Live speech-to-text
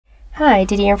Hi,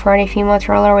 today in front of you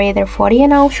Motorola Razr 40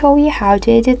 and I'll show you how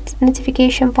to edit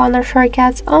notification panel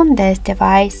shortcuts on this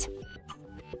device.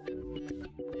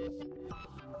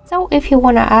 So if you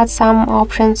want to add some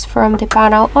options from the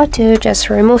panel, or to just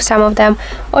remove some of them,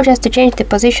 or just to change the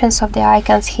positions of the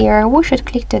icons here, we should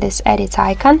click to this edit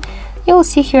icon. You'll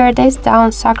see here this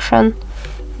down section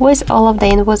with all of the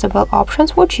invisible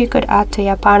options which you could add to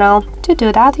your panel. To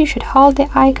do that, you should hold the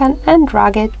icon and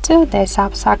drag it to the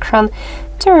subsection.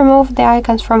 To remove the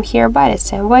icons from here by the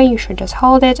same way, you should just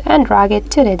hold it and drag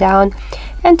it to the down.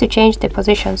 And to change the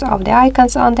positions of the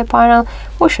icons on the panel,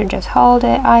 we should just hold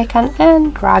the icon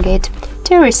and drag it.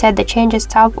 To reset the changes,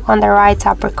 tap on the right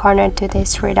upper corner to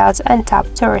these three dots and tap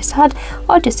to reset,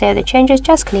 or to save the changes,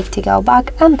 just click to go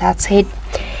back, and that's it.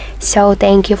 So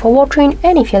thank you for watching,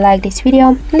 and if you like this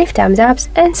video, leave thumbs up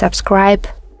and subscribe.